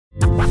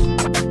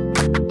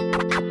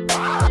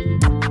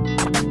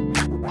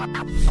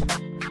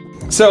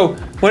So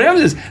what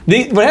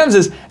happens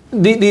is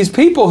these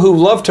people who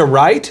love to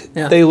write,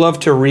 they love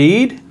to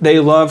read, they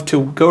love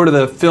to go to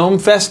the film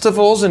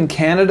festivals in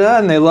Canada,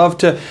 and they love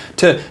to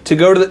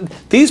go to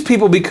these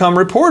people become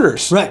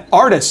reporters,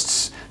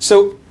 artists.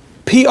 So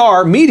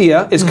PR,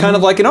 media, is kind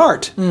of like an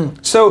art.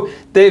 So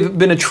they've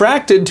been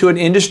attracted to an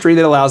industry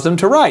that allows them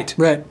to write.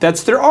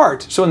 That's their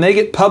art. So when they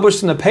get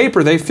published in the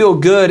paper, they feel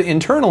good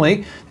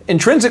internally.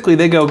 Intrinsically,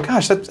 they go,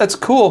 gosh, that's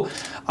cool.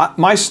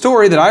 My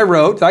story that I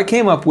wrote, that I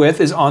came up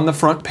with, is on the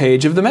front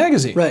page of the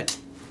magazine.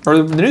 Or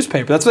the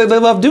newspaper. That's why they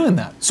love doing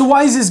that. So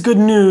why is this good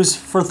news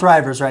for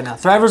Thrivers right now?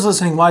 Thrivers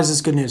listening, why is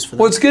this good news for them?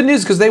 Well, it's good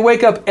news because they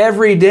wake up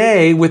every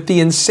day with the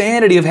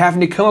insanity of having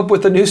to come up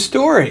with a new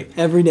story.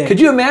 Every day. Could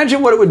you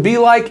imagine what it would be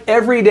like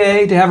every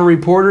day to have a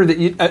reporter,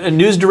 a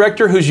news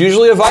director who's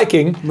usually a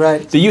Viking,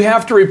 that you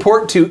have to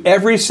report to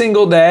every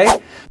single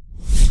day?